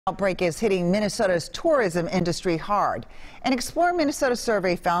Outbreak is hitting Minnesota's tourism industry hard. An Explore Minnesota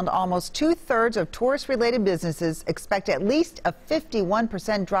survey found almost 2/3 of tourist-related businesses expect at least a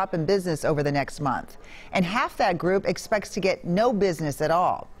 51% drop in business over the next month. And half that group expects to get no business at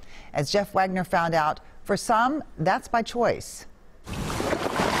all. As Jeff Wagner found out, for some, that's by choice.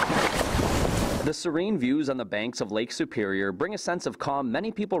 The serene views on the banks of Lake Superior bring a sense of calm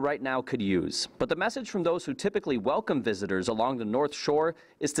many people right now could use. But the message from those who typically welcome visitors along the North Shore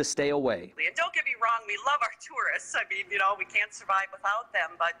is to stay away. And don't get me wrong, we love our tourists. I mean, we can't survive without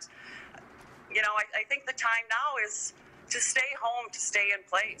them. But, I think the time now is to stay home, to stay in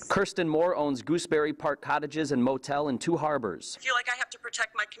place. Kirsten Moore owns Gooseberry Park Cottages and Motel in Two Harbors. I feel like I have to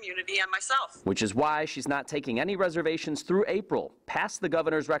protect my community and myself. Which is why she's not taking any reservations through April, past the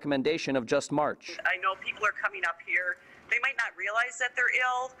governor's recommendation of just March. I know people are coming up here. They might not realize that they're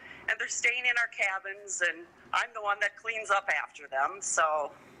ill, and they're staying in our cabins, and I'm the one that cleans up after them,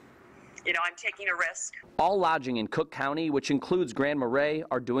 so I'm taking a risk. All lodging in Cook County, which includes Grand Marais,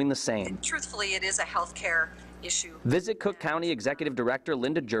 are doing the same. And truthfully, it is a health care issue. Visit Cook County Executive Director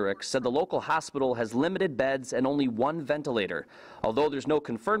Linda Jurek said the local hospital has limited beds and only one ventilator. Although there's no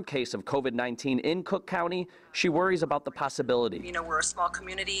confirmed case of COVID-19 in Cook County, she worries about the possibility. We're a small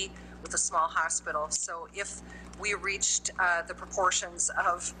community with a small hospital, so if we reached the proportions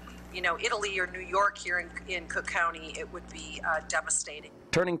of Italy or New York here in Cook County, it would be devastating.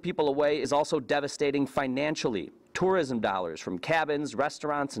 Turning people away is also devastating financially. Tourism dollars from cabins,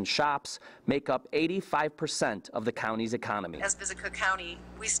 restaurants, and shops make up 85% of the county's economy. As Visit Cook County,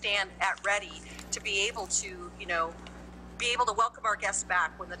 we stand at ready to be able to, welcome our guests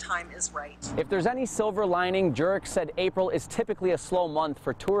back when the time is right. If there's any silver lining, Jurek said April is typically a slow month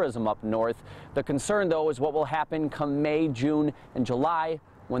for tourism up north. The concern, though, is what will happen come May, June, and July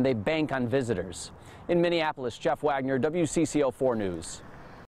when they bank on visitors. In Minneapolis, Jeff Wagner, WCCO 4 News.